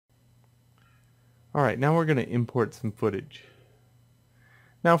Alright, now we're going to import some footage.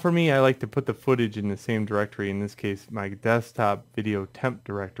 Now for me, I like to put the footage in the same directory, in this case my desktop video temp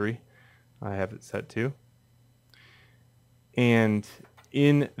directory. I have it set to. And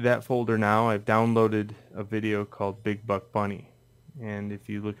in that folder now I've downloaded a video called Big Buck Bunny. And if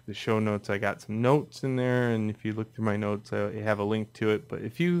you look at the show notes, I got some notes in there, and if you look through my notes I have a link to it. But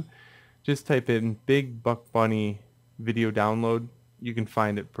if you just type in Big Buck Bunny video download, you can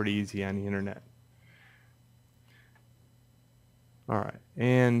find it pretty easy on the internet. Alright,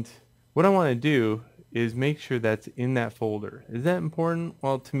 and what I want to do is make sure that's in that folder. Is that important?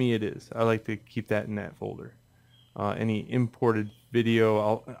 Well, to me it is. I like to keep that in that folder. Any imported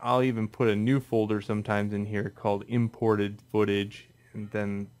video, I'll even put a new folder sometimes in here called imported footage, and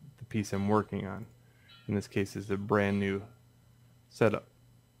then the piece I'm working on. In this case is a brand new setup.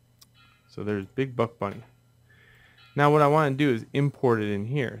 So there's Big Buck Bunny. Now what I want to do is import it in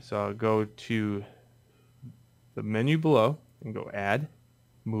here. So I'll go to the menu below and go Add,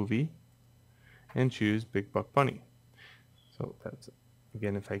 Movie, and choose Big Buck Bunny. So that's,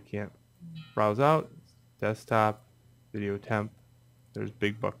 again, if I can't browse out, desktop, video temp, there's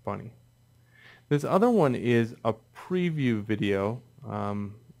Big Buck Bunny. This other one is a preview video.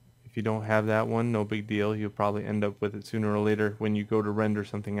 If you don't have that one, no big deal. You'll probably end up with it sooner or later when you go to render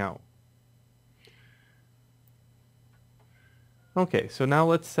something out. Okay, so now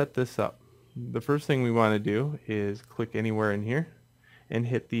let's set this up. The first thing we want to do is click anywhere in here and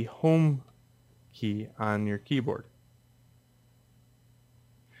hit the home key on your keyboard.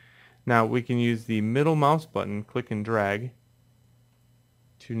 Now we can use the middle mouse button, click and drag,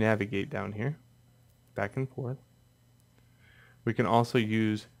 to navigate down here, back and forth. We can also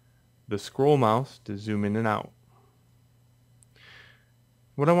use the scroll mouse to zoom in and out.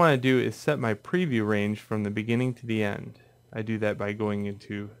 What I want to do is set my preview range from the beginning to the end. I do that by going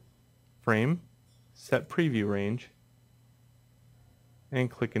into Frame, Set Preview Range, and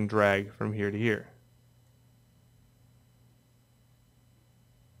click and drag from here to here.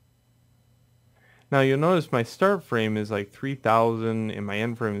 Now you'll notice my start frame is like 3000 and my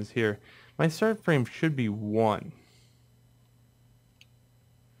end frame is here. My start frame should be 1.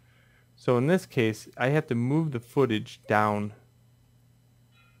 So in this case, I have to move the footage down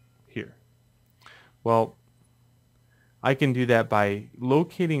here. Well, I can do that by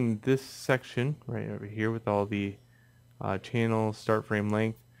locating this section right over here with all the channel start frame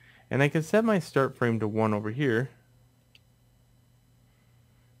length, and I can set my start frame to 1 over here,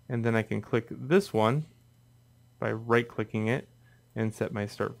 and then I can click this one by right clicking it and set my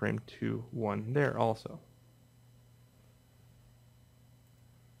start frame to 1 there also.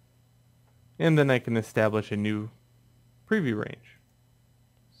 And then I can establish a new preview range.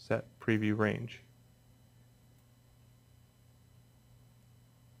 Set preview range.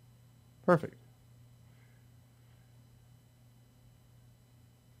 Perfect.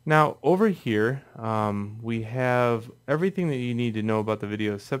 Now over here we have everything that you need to know about the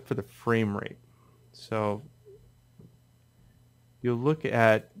video except for the frame rate. So you'll look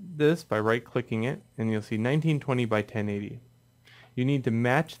at this by right clicking it and you'll see 1920 by 1080. You need to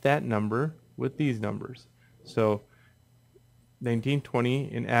match that number with these numbers. So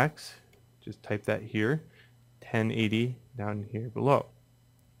 1920 in X, just type that here, 1080 down here below.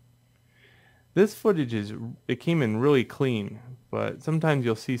 This footage it came in really clean, but sometimes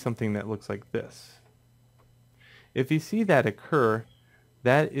you'll see something that looks like this. If you see that occur,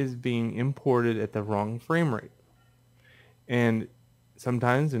 that is being imported at the wrong frame rate. And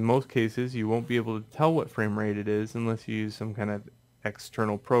sometimes, in most cases, you won't be able to tell what frame rate it is unless you use some kind of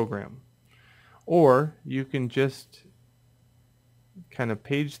external program. Or you can just kind of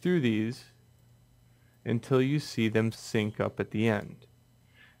page through these until you see them sync up at the end.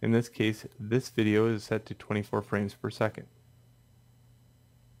 In this case, this video is set to 24 frames per second.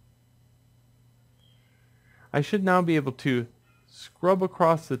 I should now be able to scrub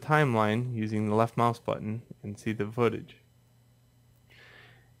across the timeline using the left mouse button and see the footage.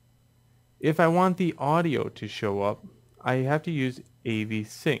 If I want the audio to show up, I have to use AV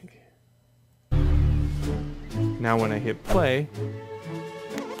Sync. Now when I hit play,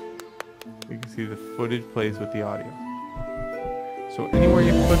 you can see the footage plays with the audio. So anywhere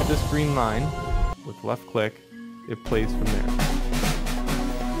you click this green line with left click, it plays from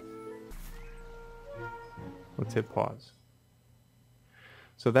there. Let's hit pause.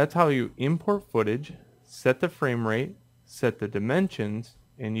 So that's how you import footage, set the frame rate, set the dimensions,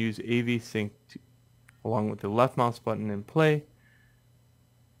 and use AV Sync along with the left mouse button and play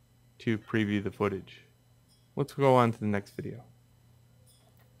to preview the footage. Let's go on to the next video.